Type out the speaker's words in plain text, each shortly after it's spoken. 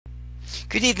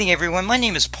Good evening, everyone. My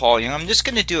name is Paul Young. I'm just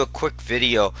going to do a quick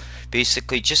video,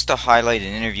 basically just to highlight an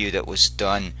interview that was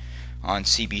done on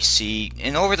CBC.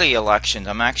 And over the elections,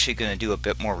 I'm actually going to do a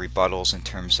bit more rebuttals in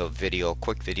terms of video,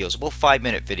 quick videos, about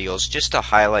 5-minute videos, just to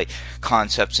highlight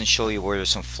concepts and show you where there's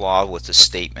some flaw with the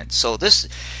statement. So this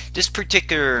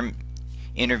particular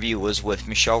interview was with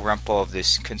Michelle Rempel of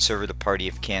this Conservative Party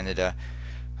of Canada,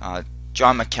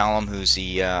 John McCallum, who's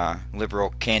the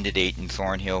Liberal candidate in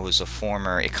Thornhill, who's a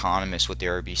former economist with the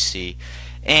RBC,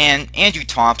 and Andrew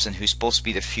Thomson, who's supposed to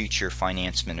be the future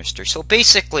finance minister. So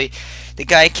basically, the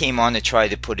guy came on to try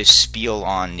to put his spiel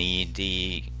on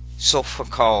the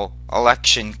so-called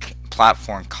election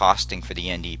platform costing for the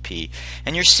NDP.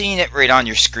 And you're seeing it right on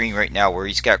your screen right now, where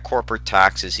he's got corporate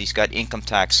taxes, he's got income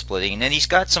tax splitting, and then he's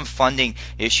got some funding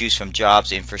issues from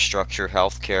jobs, infrastructure,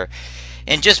 healthcare,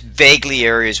 and just vaguely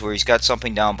areas where he's got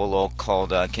something down below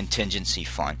called a contingency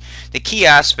fund. The key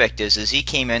aspect is he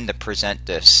came in to present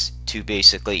this to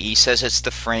basically, he says it's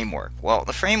the framework. Well,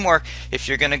 the framework, if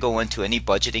you're going to go into any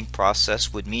budgeting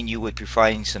process, would mean you would be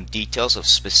providing some details of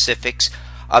specifics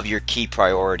of your key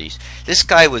priorities. This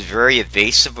guy was very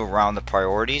evasive around the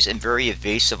priorities and very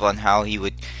evasive on how he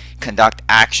would conduct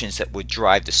actions that would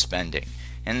drive the spending.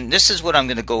 And this is what I'm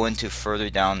going to go into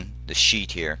further down the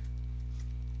sheet here.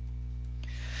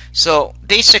 So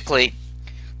basically,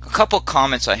 a couple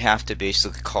comments I have to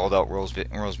basically call out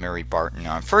Rosemary Barton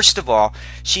on. First of all,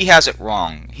 she has it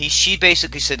wrong. She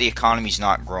basically said the economy is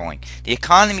not growing. The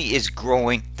economy is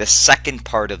growing the second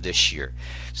part of this year.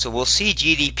 So we'll see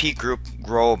GDP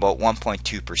grow about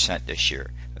 1.2% this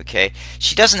year. Okay,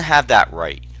 she doesn't have that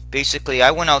right. Basically,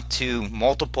 I went out to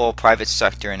multiple private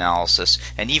sector analysis,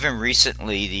 and even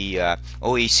recently the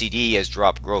OECD has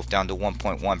dropped growth down to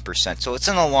 1.1%. So it's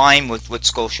in line with what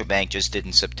Scotiabank just did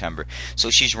in September. So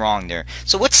she's wrong there.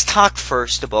 So let's talk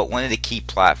first about one of the key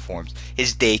platforms,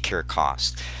 is daycare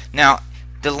cost. Now,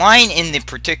 the line in the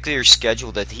particular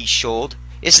schedule that he showed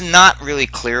is not really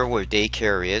clear where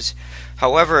daycare is.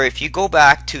 However, if you go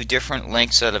back to different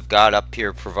links that I've got up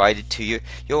here provided to you,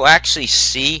 you'll actually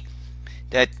see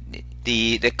that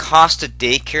the cost of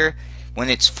daycare, when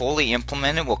it's fully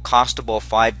implemented, will cost about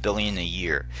 $5 billion a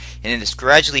year, and it's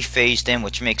gradually phased in,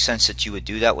 which makes sense that you would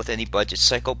do that with any budget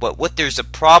cycle. But what there's a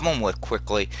problem with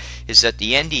quickly is that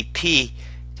the NDP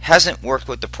hasn't worked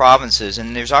with the provinces,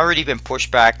 and there's already been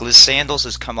pushback. Liz Sandals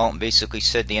has come out and basically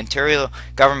said the Ontario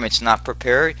government's not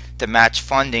prepared to match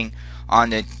funding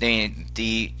on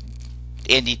the NDP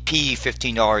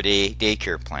 $15 a day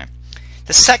daycare plan.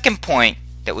 The second point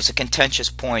that was a contentious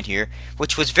point here,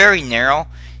 which was very narrow,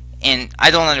 and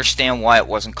I don't understand why it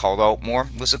wasn't called out more,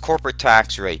 was the corporate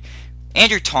tax rate.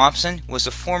 Andrew Thomson was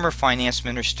a former finance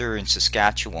minister in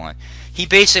Saskatchewan. He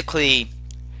basically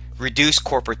reduced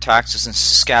corporate taxes in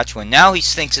Saskatchewan. Now he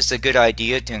thinks it's a good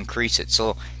idea to increase it.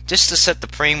 So just to set the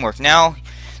framework, now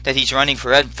that he's running for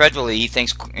federally, he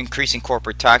thinks increasing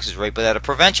corporate taxes right, but at a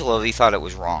provincial level he thought it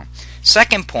was wrong.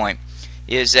 Second point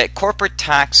is that corporate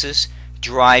taxes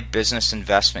drive business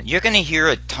investment. You're going to hear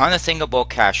a ton of things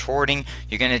about cash hoarding.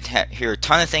 You're going to hear a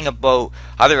ton of things about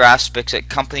other aspects that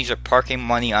companies are parking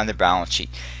money on their balance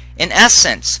sheet. In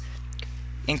essence,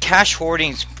 in cash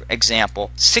hoarding's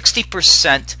example,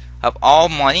 60% of all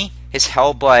money is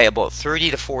held by about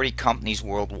 30 to 40 companies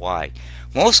worldwide.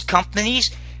 Most companies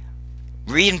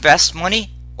reinvest money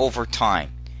over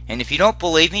time. And if you don't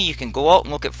believe me, you can go out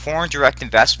and look at foreign direct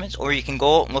investments, or you can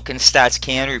go out and look in the Stats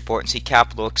Canada report and see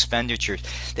capital expenditures.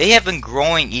 They have been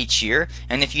growing each year,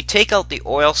 and if you take out the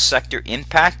oil sector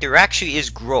impact, there actually is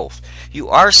growth. You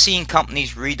are seeing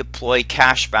companies redeploy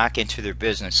cash back into their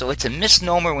business. So it's a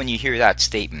misnomer when you hear that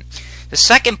statement. The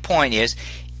second point is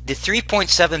the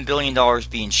 $3.7 billion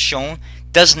being shown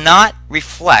does not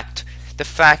reflect the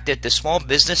fact that the small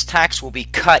business tax will be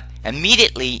cut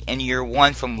immediately in year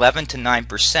one from 11 to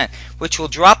 9%, which will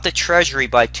drop the Treasury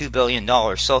by $2 billion.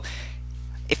 So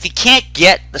if you can't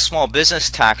get the small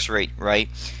business tax rate right,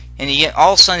 and you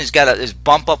all of a sudden he's got this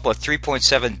bump up of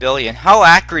 $3.7 billion, how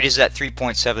accurate is that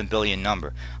 $3.7 billion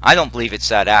number? I don't believe it's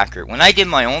that accurate. When I did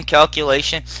my own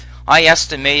calculation, I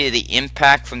estimated the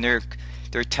impact from their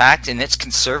tax, and it's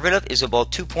conservative, is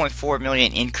about 2.4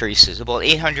 million increases, about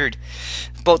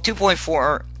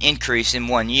 2.4 increase in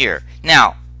 1 year.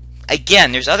 Now,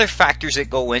 again, there's other factors that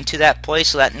go into that play,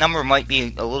 so that number might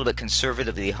be a little bit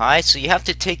conservatively high, so you have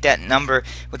to take that number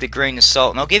with a grain of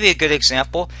salt. And I'll give you a good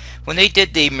example. When they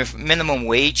did the minimum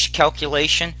wage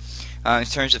calculation in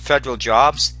terms of federal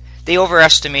jobs, they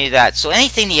overestimated that. So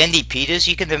anything the NDP does,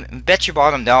 you can bet your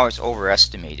bottom dollar it's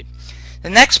overestimated. The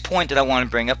next point that I want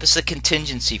to bring up is the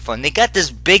contingency fund. They got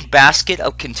this big basket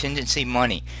of contingency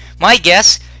money. My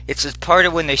guess It's a part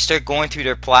of when they start going through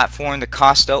their platform to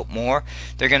cost out more,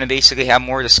 they're going to basically have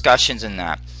more discussions in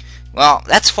that. Well,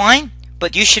 that's fine,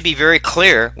 but you should be very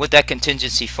clear what that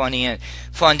contingency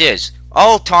fund is.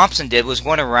 All Thomson did was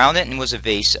went around it and was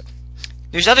evasive.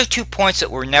 There's other 2 points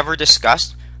that were never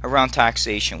discussed around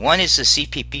taxation. One is the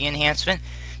CPP enhancement.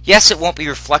 Yes, it won't be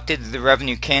reflected in the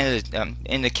Revenue Canada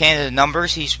in the Canada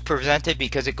numbers he's presented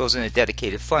because it goes in a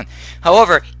dedicated fund.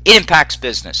 However, it impacts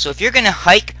business. So if you're going to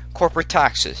hike corporate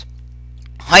taxes,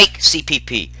 hike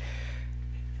CPP,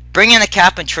 bring in a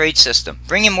cap and trade system,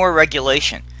 bring in more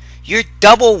regulation, you're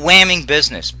double whamming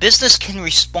business. Business can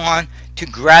respond to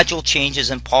gradual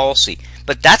changes in policy,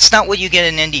 but that's not what you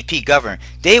get in NDP government.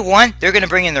 Day one, they're going to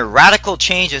bring in their radical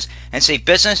changes and say,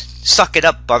 business, suck it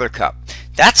up, buttercup.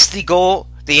 That's the goal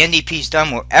the NDP's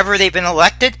done wherever they've been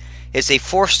elected, is they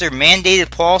force their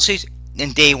mandated policies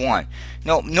in day one.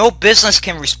 No business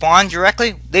can respond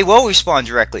directly. They will respond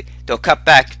directly. They'll cut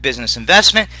back business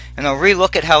investment and they'll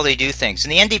relook at how they do things.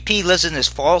 And the NDP lives in this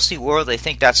fallacy world. They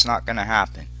think that's not going to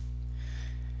happen.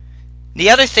 The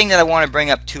other thing that I want to bring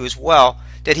up too as well,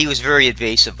 that he was very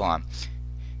evasive on.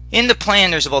 In the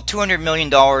plan, there's about $200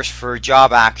 million for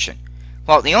job action.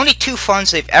 Well, the only 2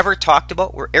 funds they've ever talked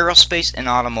about were aerospace and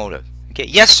automotive. Okay,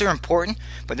 yes, they're important,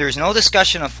 but there's no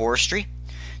discussion of forestry.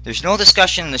 There's no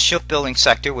discussion in the shipbuilding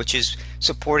sector, which is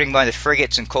supporting by the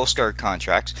frigates and Coast Guard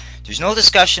contracts. There's no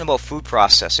discussion about food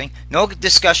processing. No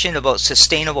discussion about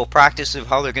sustainable practices of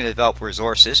how they're going to develop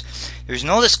resources. There's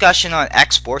no discussion on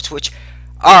exports, which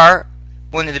are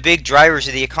one of the big drivers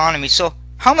of the economy. So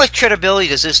how much credibility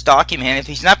does this document have if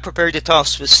he's not prepared to tell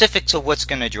specifics of what's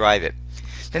going to drive it?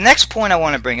 The next point I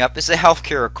want to bring up is the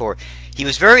healthcare accord. He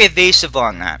was very evasive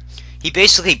on that. He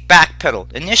basically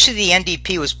backpedaled. Initially, the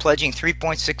NDP was pledging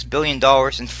 $3.6 billion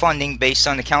in funding based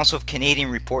on the Council of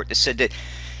Canadian report that said that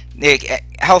the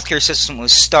healthcare system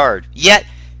was starved. Yet,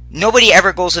 nobody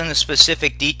ever goes into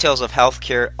specific details of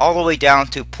healthcare, all the way down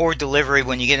to poor delivery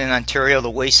when you get in Ontario,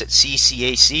 the waste at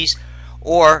CCACs,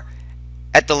 or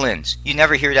at the LHINs. You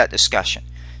never hear that discussion.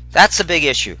 That's a big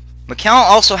issue. McCallum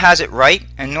also has it right,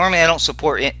 and normally I don't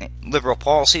support liberal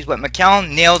policies, but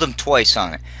McCallum nailed him twice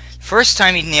on it. First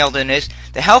time he nailed it is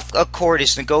the health accord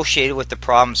is negotiated with the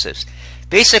provinces.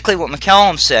 Basically what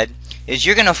McCallum said is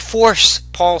you're going to force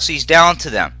policies down to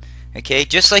them, okay,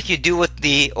 just like you do with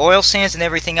the oil sands and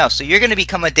everything else. So you're going to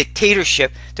become a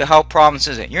dictatorship to help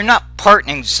provinces. You're not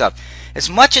partnering stuff. As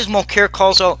much as Mulcair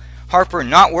calls out Harper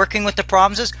not working with the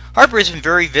provinces, Harper has been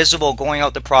very visible going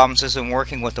out to provinces and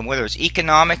working with them, whether it's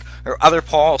economic or other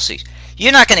policies.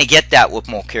 You're not going to get that with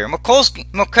Mulcair.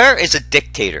 Mulcair is a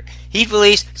dictator. He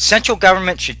believes central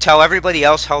government should tell everybody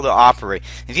else how to operate.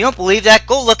 If you don't believe that,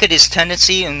 go look at his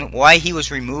tendency and why he was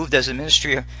removed as a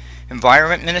Ministry of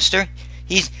Environment Minister.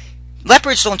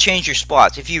 Leopards don't change your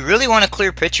spots. If you really want a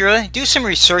clear picture of it, do some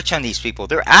research on these people.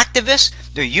 They're activists,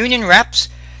 they're union reps,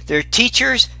 they're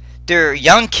teachers, they're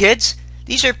young kids.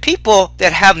 These are people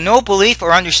that have no belief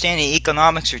or understanding of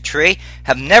economics or trade,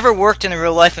 have never worked in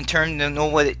real life in terms to know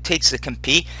what it takes to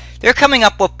compete. They're coming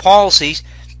up with policies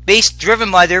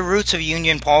driven by their roots of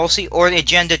union policy or the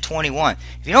Agenda 21.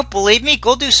 If you don't believe me,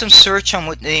 go do some search on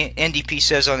what the NDP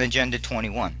says on Agenda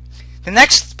 21. The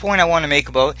next point I want to make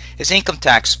about is income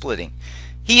tax splitting.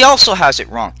 He also has it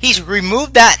wrong. He's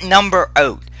removed that number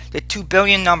out, the $2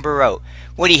 billion number out.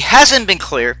 What he hasn't been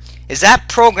clear is that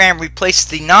program replaced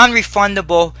the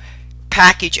non-refundable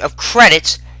package of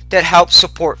credits that help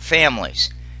support families.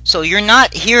 So you're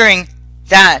not hearing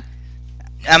that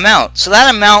amount. So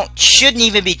that amount shouldn't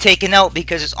even be taken out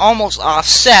because it's almost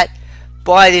offset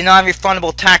by the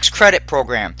non-refundable tax credit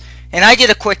program. And I did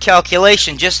a quick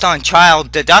calculation just on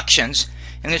child deductions,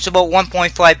 and it's about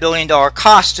 $1.5 billion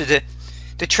cost to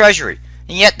the Treasury.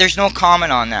 And yet there's no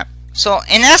comment on that. So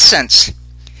in essence,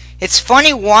 it's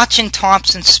funny watching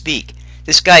Thomson speak.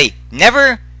 This guy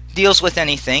never deals with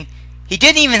anything. He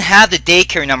didn't even have the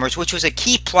daycare numbers, which was a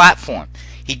key platform.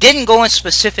 He didn't go in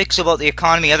specifics about the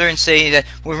economy other than say that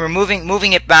we're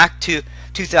moving it back to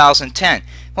 2010.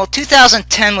 Well,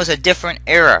 2010 was a different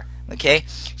era. Okay.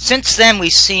 Since then,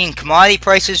 we've seen commodity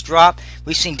prices drop.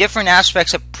 We've seen different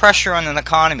aspects of pressure on an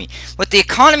economy. What the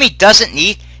economy doesn't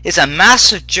need is a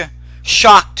massive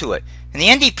shock to it. And the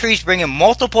NDP is bringing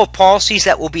multiple policies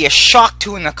that will be a shock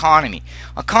to an economy.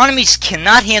 Economies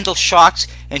cannot handle shocks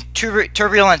in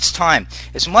turbulence time.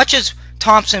 As much as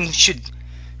Thomson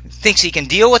thinks he can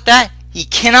deal with that, he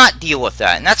cannot deal with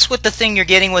that. And that's what the thing you're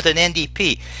getting with an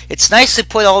NDP. It's nice to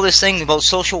put all this thing about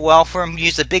social welfare and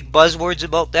use the big buzzwords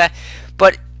about that,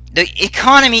 but the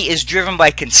economy is driven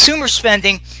by consumer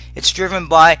spending. It's driven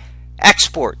by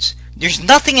exports. There's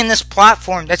nothing in this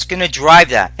platform that's going to drive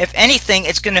that. If anything,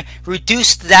 it's going to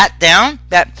reduce that down,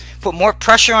 that put more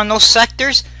pressure on those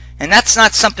sectors, and that's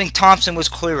not something Thomson was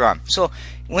clear on. So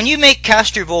when you make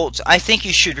cast your votes, I think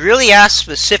you should really ask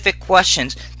specific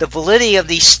questions, the validity of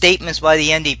these statements by the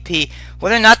NDP,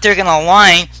 whether or not they're going to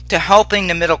align to helping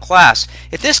the middle class.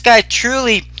 If this guy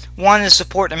truly wanted to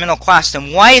support the middle class,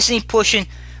 then why isn't he pushing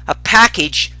a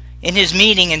package in his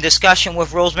meeting and discussion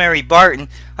with Rosemary Barton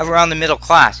around the middle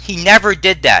class? He never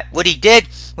did that. What he did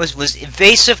was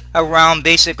evasive around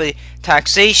basically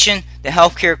taxation, the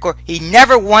healthcare core. He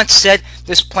never once said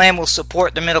this plan will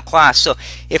support the middle class. So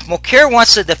if Mulcair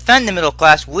wants to defend the middle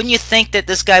class, wouldn't you think that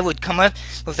this guy would come up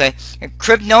with a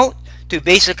crib note to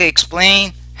basically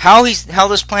explain how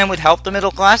this plan would help the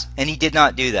middle class? And he did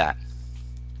not do that.